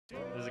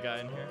There's a guy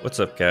in here. What's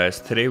up, guys?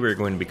 Today we're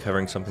going to be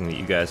covering something that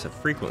you guys have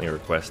frequently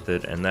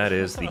requested, and that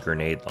is the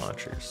grenade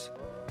launchers.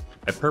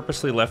 I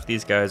purposely left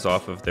these guys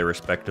off of their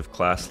respective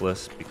class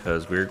lists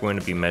because we're going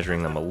to be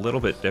measuring them a little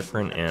bit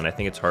different, and I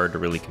think it's hard to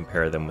really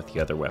compare them with the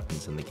other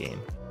weapons in the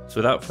game. So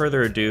without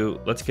further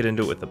ado, let's get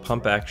into it with the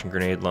pump action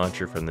grenade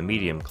launcher from the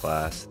medium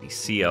class, the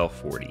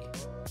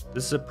CL40.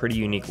 This is a pretty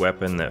unique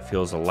weapon that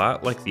feels a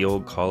lot like the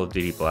old Call of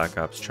Duty Black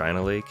Ops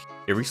China Lake.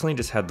 It recently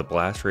just had the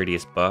blast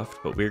radius buffed,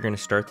 but we're going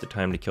to start the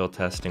time to kill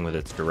testing with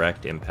its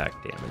direct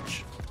impact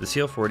damage. The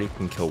CL40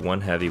 can kill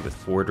one heavy with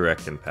 4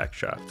 direct impact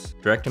shots.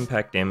 Direct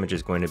impact damage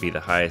is going to be the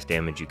highest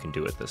damage you can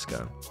do with this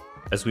gun.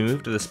 As we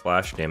move to the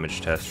splash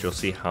damage test, you'll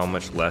see how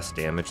much less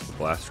damage the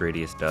blast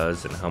radius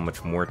does and how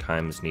much more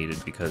time is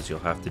needed because you'll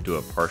have to do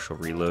a partial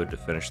reload to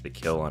finish the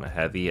kill on a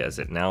heavy, as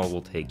it now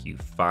will take you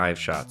 5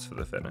 shots for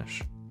the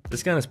finish.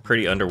 This gun is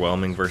pretty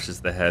underwhelming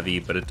versus the heavy,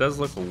 but it does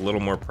look a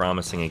little more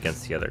promising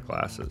against the other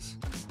classes.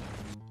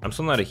 I'm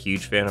still not a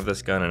huge fan of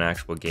this gun in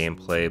actual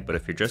gameplay, but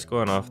if you're just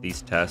going off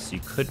these tests, you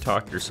could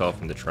talk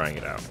yourself into trying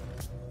it out.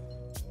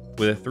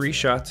 With a 3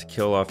 shot to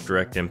kill off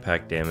direct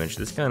impact damage,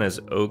 this gun is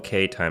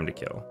okay time to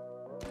kill.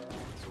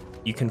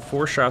 You can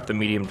 4-shot the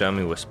medium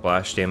dummy with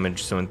splash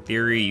damage, so in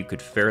theory you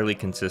could fairly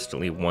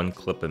consistently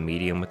one-clip a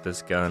medium with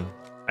this gun.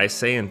 I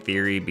say in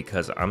theory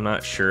because I'm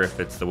not sure if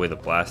it's the way the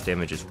blast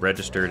damage is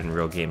registered in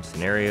real game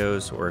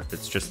scenarios or if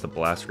it's just the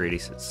blast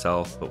radius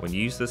itself, but when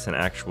you use this in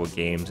actual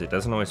games, it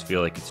doesn't always feel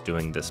like it's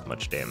doing this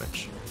much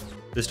damage.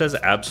 This does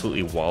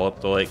absolutely wallop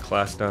the light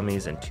class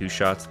dummies and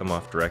 2-shots them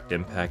off direct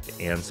impact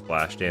and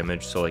splash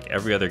damage, so like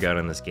every other gun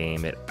in this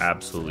game, it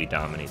absolutely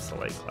dominates the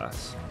light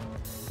class.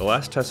 The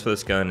last test for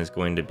this gun is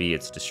going to be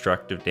its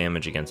destructive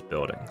damage against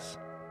buildings.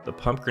 The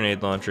pump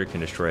grenade launcher can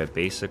destroy a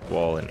basic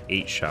wall in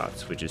 8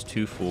 shots, which is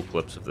 2 full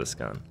clips of this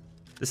gun.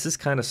 This is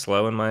kind of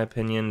slow in my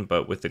opinion,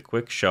 but with the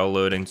quick shell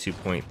loading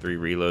 2.3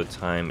 reload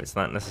time, it's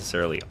not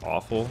necessarily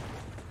awful.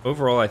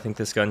 Overall, I think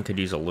this gun could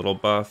use a little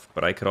buff,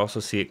 but I could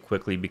also see it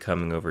quickly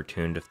becoming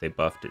overtuned if they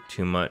buffed it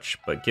too much,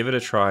 but give it a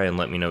try and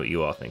let me know what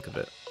you all think of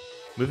it.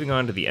 Moving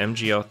on to the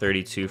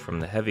MGL32 from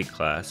the heavy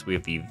class, we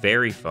have the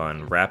very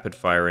fun,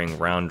 rapid-firing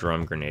round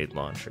drum grenade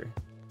launcher.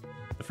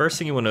 The first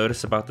thing you will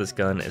notice about this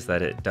gun is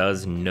that it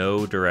does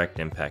no direct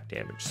impact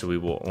damage, so we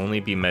will only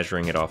be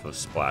measuring it off of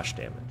splash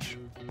damage.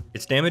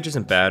 Its damage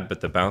isn't bad,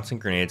 but the bouncing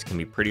grenades can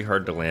be pretty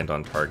hard to land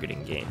on target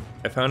in game.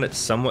 I found it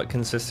somewhat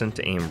consistent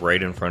to aim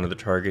right in front of the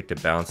target to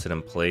bounce it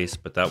in place,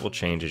 but that will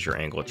change as your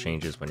angle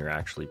changes when you're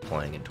actually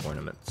playing in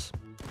tournaments.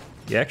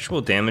 The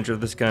actual damage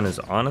of this gun is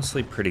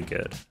honestly pretty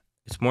good.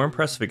 It's more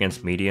impressive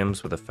against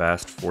mediums with a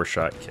fast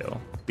 4-shot kill.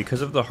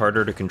 Because of the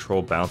harder to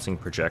control bouncing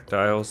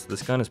projectiles,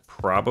 this gun is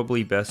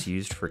probably best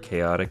used for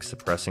chaotic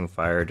suppressing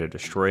fire to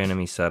destroy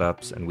enemy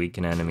setups and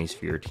weaken enemies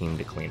for your team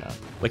to clean up.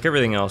 Like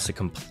everything else, it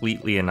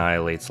completely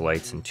annihilates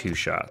lights in 2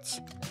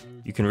 shots.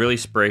 You can really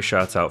spray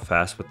shots out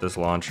fast with this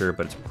launcher,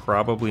 but it's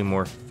probably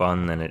more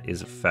fun than it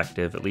is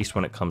effective, at least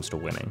when it comes to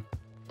winning.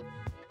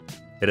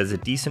 It has a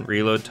decent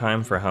reload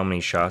time for how many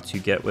shots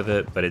you get with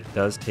it, but it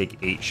does take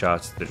 8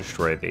 shots to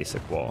destroy a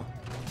basic wall.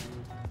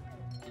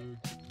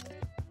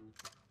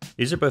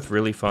 These are both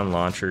really fun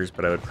launchers,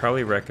 but I would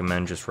probably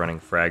recommend just running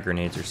frag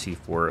grenades or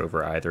C4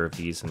 over either of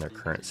these in their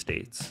current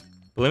states.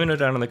 But let me know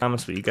down in the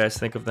comments what you guys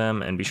think of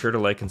them, and be sure to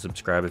like and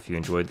subscribe if you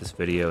enjoyed this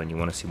video and you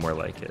want to see more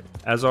like it.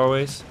 As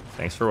always,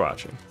 thanks for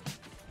watching.